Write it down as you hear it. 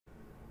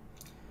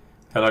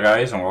Hello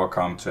guys, and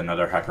welcome to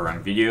another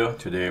Hackerrank video.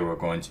 Today we're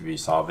going to be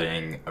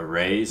solving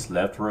arrays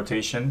left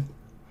rotation.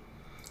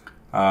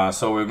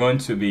 So we're going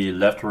to be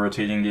left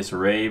rotating this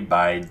array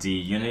by d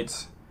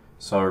units.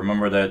 So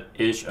remember that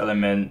each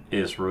element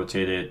is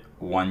rotated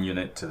 1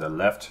 unit to the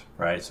left,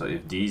 right? So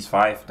if d is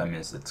 5, that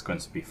means it's going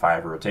to be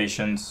 5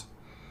 rotations.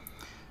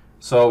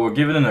 So we're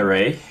given an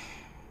array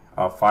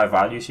of 5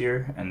 values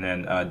here, and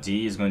then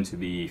d is going to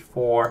be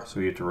 4,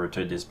 so we have to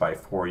rotate this by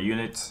 4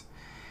 units.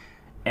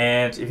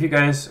 And if you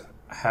guys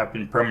have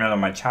been permanent on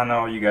my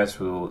channel, you guys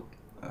will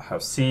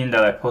have seen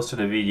that I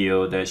posted a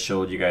video that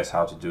showed you guys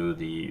how to do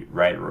the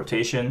right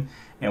rotation.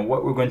 And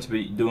what we're going to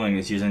be doing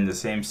is using the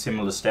same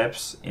similar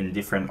steps in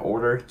different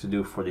order to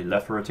do for the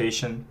left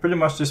rotation. Pretty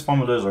much these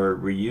formulas are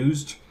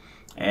reused,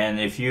 and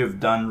if you've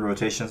done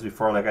rotations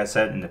before, like I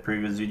said in the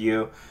previous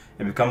video,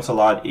 it becomes a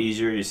lot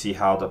easier. You see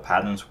how the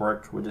patterns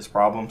work with these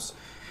problems.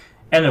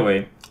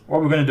 Anyway,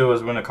 what we're going to do is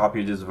we're going to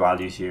copy these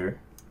values here,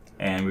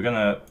 and we're going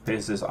to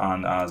paste this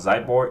on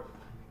Zipboard.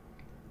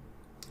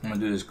 I'm going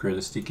to do is create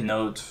a sticky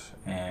note,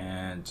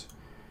 and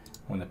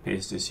I'm going to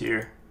paste this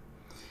here.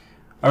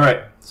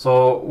 Alright,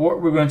 so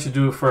what we're going to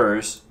do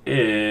first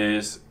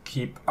is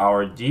keep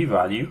our d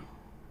value.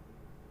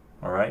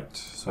 Alright,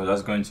 so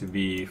that's going to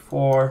be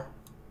 4.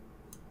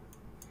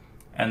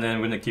 And then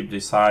we're going to keep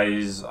the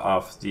size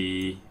of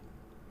the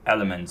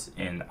elements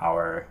in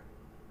our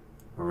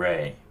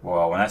array.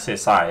 Well, when I say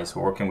size,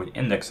 we're working with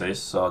indexes,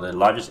 so the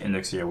largest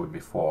index here would be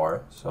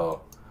 4.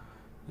 So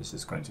this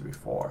is going to be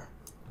 4.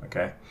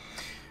 Okay.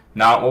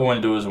 Now what we want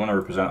to do is we want to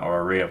represent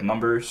our array of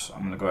numbers.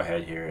 I'm going to go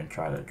ahead here and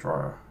try to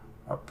draw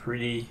a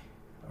pretty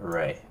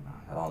array.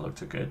 That don't look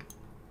too good,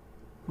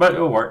 but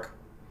it'll work.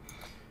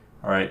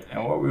 Alright,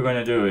 and what we're going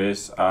to do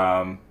is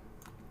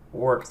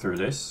work through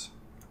this.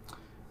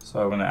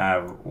 So I'm going to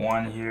have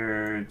 1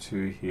 here,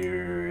 2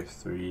 here,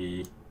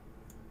 3,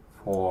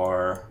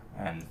 4,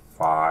 and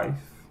 5.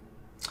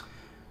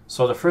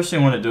 So the first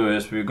thing we want to do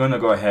is we're going to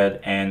go ahead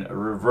and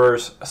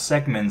reverse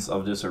segments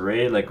of this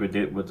array like we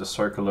did with the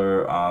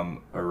circular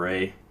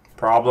array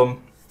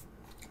problem.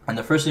 And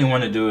the first thing we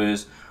want to do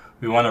is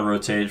we want to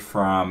rotate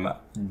from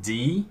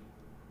D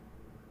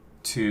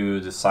to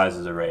the size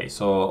of the array.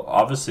 So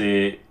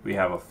obviously we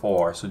have a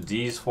 4. So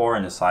D is 4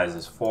 and the size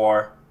is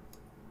 4.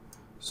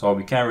 So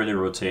we can't really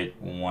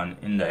rotate one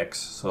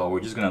index. So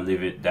we're just going to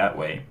leave it that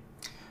way.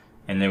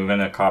 And then we're going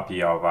to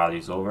copy our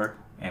values over,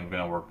 and we're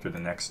going to work through the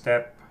next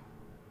step.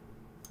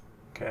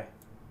 Okay,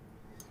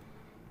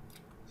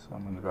 so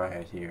I'm going to go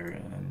ahead here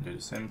and do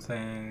the same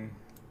thing,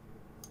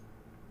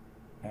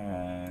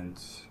 and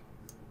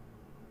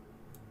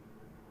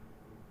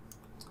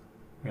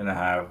we're going to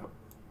have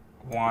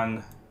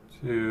 1,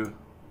 2,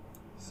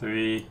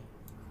 3,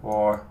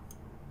 4,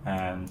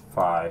 and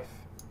 5.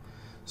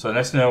 So the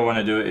next thing we want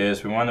to do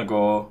is we want to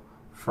go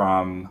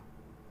from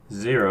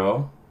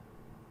 0,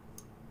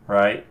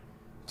 right,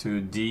 to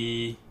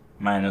D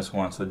minus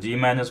 1. So D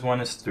minus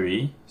 1 is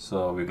 3,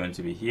 so we're going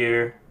to be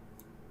here.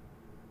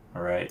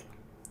 Alright,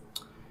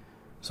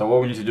 so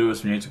what we need to do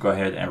is we need to go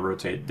ahead and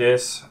rotate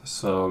this.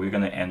 So we're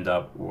going to end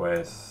up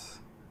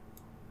with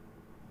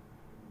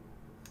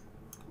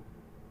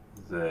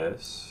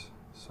this.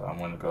 So I'm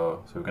going to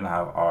go, so we're going to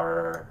have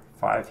our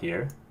 5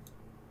 here.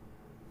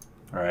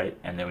 Alright,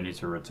 and then we need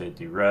to rotate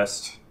the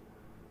rest.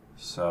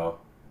 So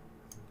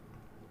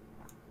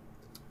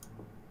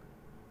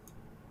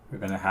we're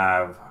going to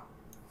have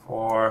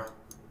 4,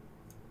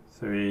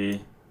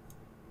 3,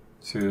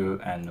 2,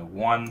 and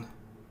 1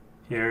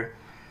 here.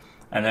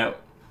 And then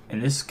in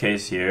this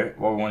case here,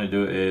 what we want to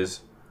do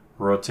is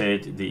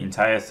rotate the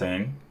entire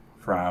thing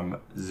from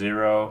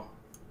 0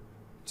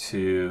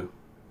 to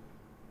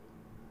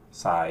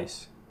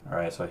size.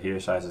 Alright, so here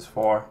size is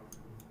 4.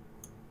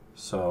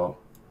 So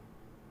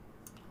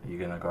you're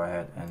going to go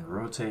ahead and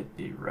rotate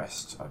the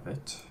rest of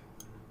it.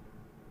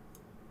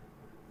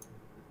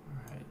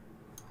 Alright.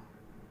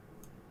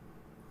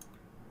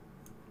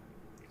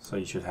 So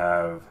you should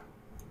have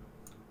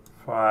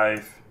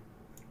 5,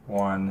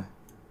 1,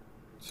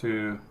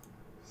 2,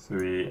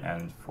 3,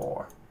 and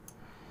 4.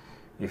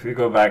 If we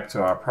go back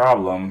to our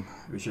problem,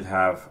 we should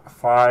have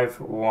 5,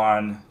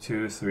 1,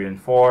 2, 3,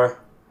 and 4.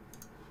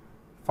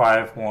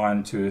 5,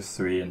 1, 2,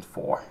 3, and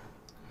 4.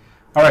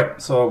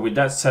 Alright, so with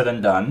that said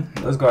and done,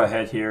 let's go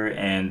ahead here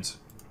and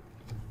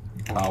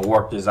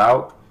work this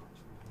out.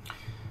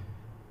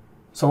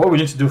 So what we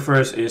need to do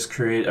first is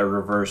create a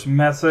reverse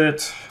method.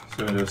 So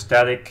we're going to do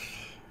static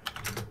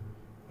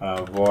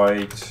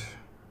void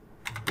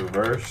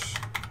reverse.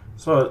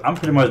 So I'm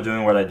pretty much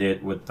doing what I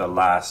did with the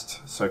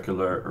last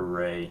circular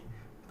array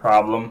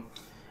problem,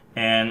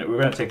 and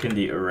we're going to take in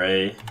the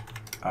array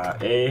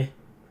A,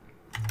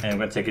 and we're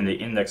going to take in the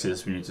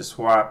indexes we need to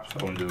swap.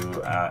 So I'm going to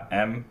do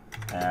M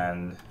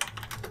and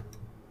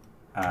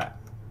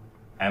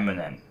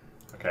N.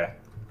 Okay.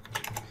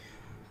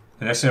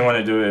 The next thing I want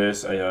to do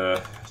is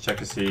check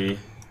to see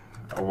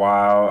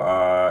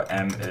while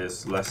M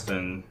is less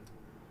than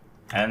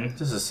N.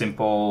 This is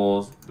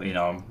simple,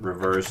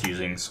 reverse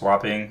using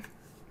swapping.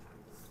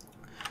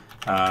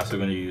 So we're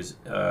going to use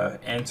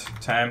int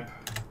temp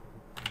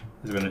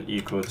is going to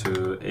equal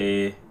to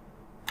a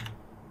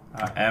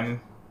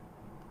m,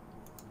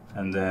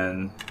 and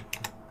then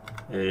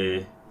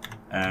a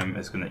m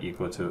is going to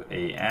equal to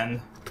a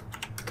n,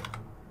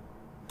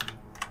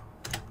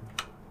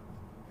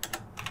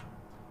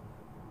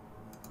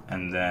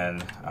 and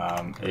then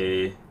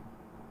a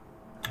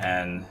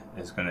n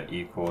is going to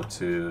equal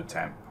to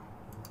temp.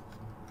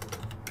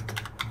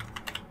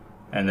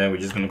 And then we're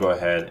just going to go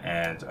ahead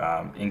and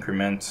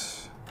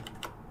increment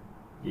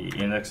the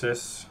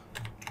indexes,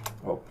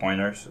 or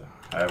pointers,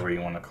 however you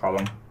want to call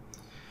them.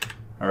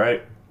 All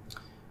right,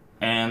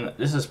 and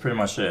this is pretty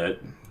much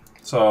it.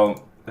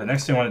 So the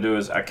next thing I want to do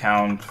is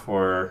account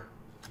for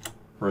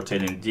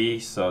rotating d.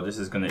 So this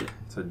is going to,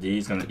 so d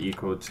is going to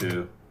equal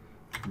to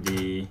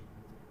d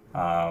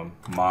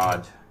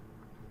mod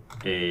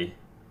a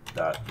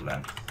dot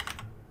length.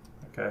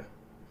 Okay.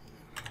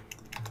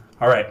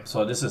 All right,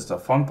 so this is the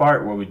fun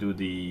part where we do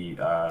the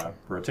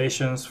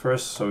rotations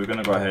first. So we're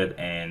gonna go ahead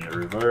and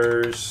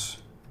reverse,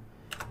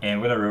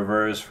 and we're gonna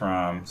reverse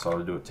from, so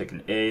we'll do it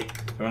taking A,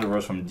 we're gonna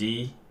reverse from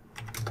D,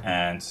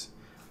 and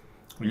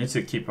we need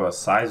to keep a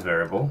size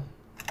variable.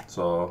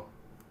 So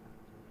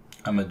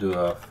I'm gonna do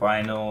a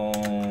final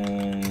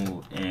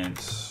int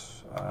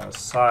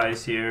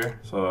size here.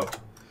 So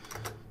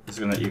it's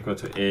gonna equal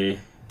to A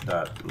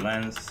dot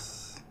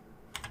length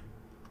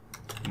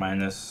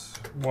minus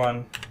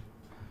 1.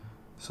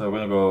 So we're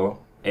gonna go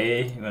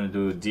A, we're gonna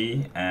do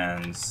D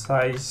and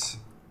size.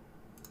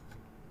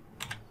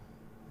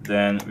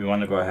 Then we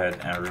want to go ahead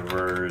and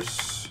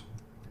reverse,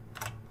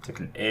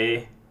 taking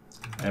A,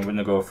 and we're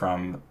gonna go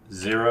from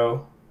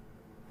 0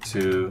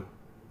 to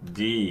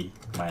D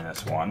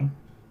minus 1.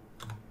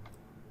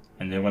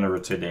 And then we're gonna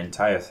rotate the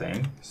entire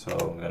thing. So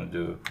we're gonna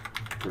do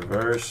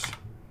reverse,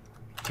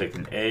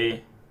 taking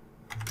A,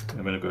 and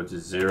we're gonna go to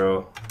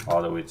 0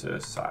 all the way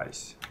to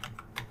size.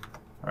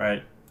 All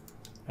right.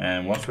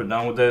 And once we're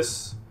done with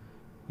this,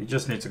 we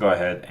just need to go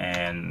ahead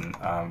and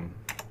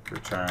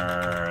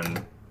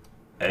return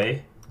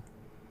A.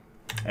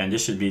 And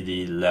this should be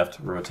the left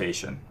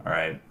rotation, all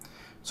right?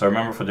 So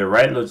remember, for the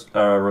right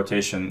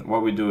rotation,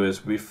 what we do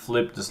is we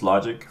flip this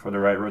logic for the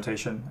right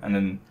rotation, and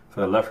then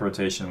for the left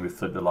rotation, we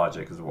flip the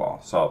logic as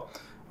well. So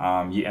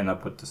you end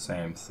up with the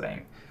same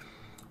thing.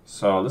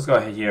 So let's go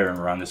ahead here and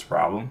run this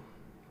problem.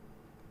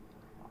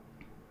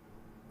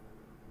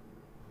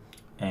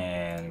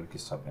 And we can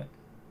submit.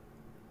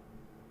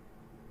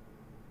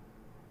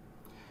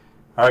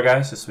 Alright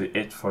guys, this will be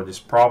it for this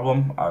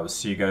problem. I will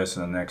see you guys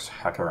in the next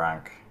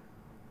Hackerrank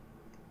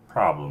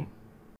problem.